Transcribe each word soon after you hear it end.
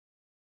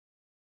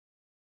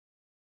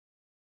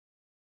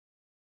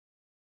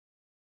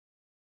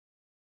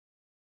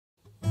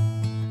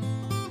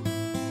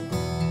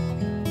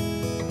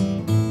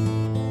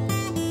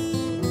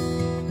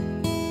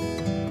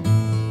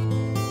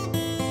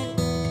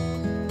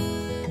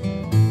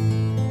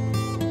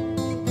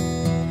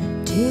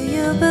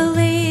you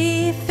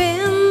believe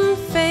in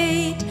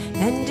fate?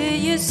 And do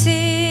you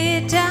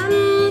sit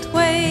and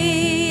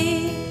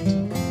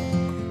wait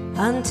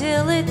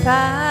until it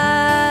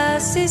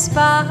passes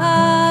by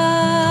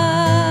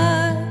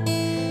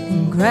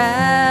and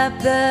grab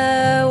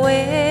the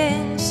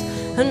wings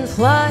and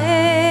fly?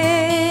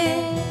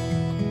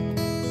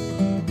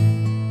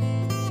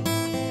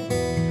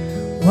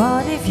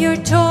 What if you're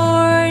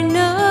torn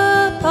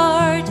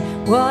apart?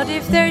 What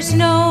if there's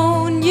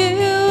no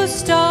new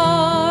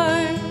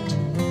start?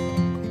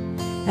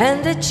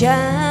 And the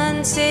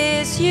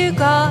chances you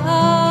got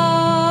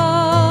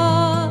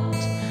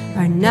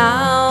are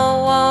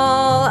now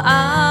all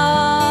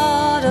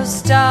out of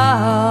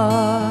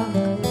stock.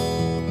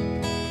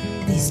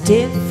 These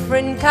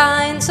different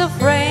kinds of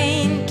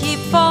rain keep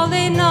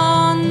falling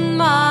on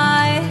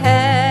my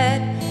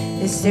head.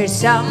 Is there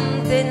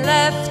something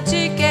left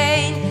to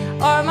gain,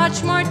 or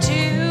much more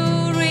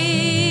to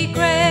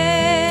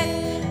regret?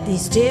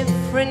 These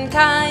different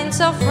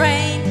kinds of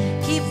rain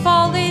keep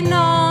falling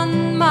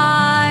on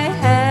my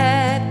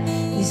head.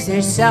 Is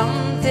there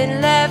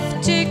something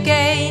left to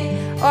gain,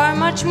 or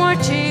much more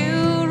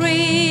to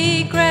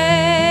regret?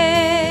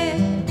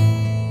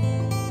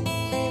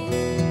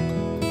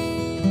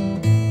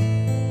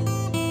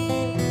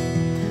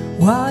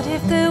 What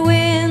if the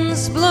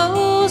winds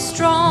blow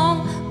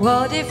strong?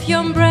 What if your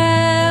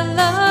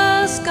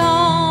umbrella's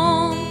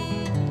gone?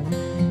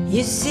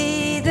 You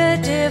see the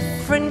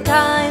different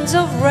kinds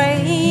of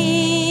rain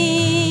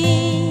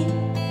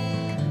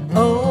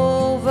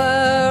over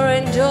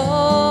and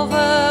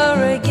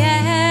over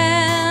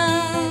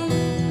again,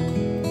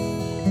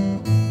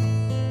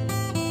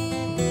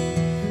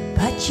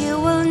 but you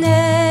will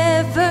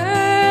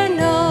never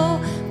know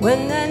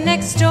when the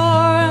next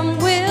storm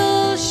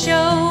will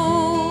show,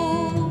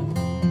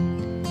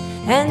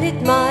 and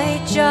it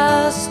might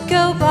just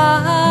go by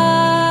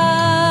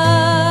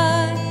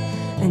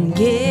and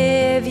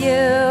give you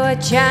a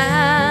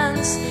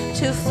chance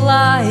to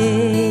fly.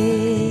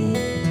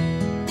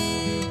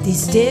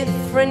 These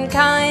different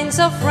kinds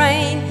of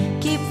rain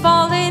keep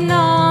falling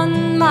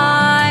on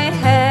my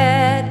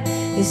head.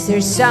 Is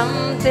there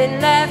something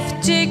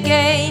left to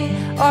gain,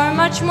 or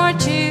much more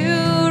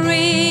to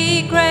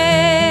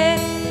regret?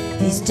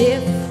 These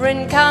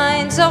different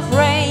kinds of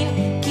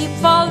rain keep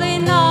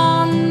falling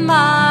on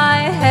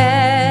my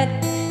head.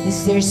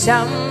 Is there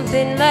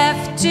something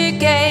left to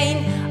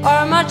gain,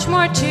 or much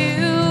more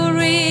to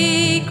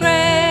regret?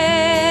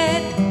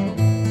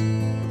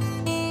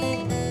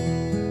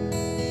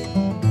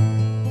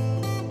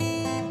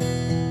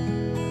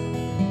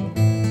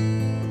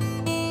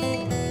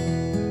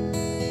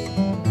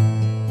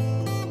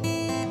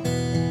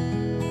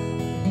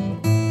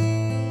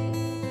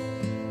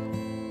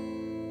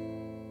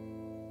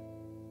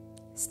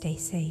 Stay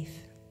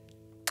safe.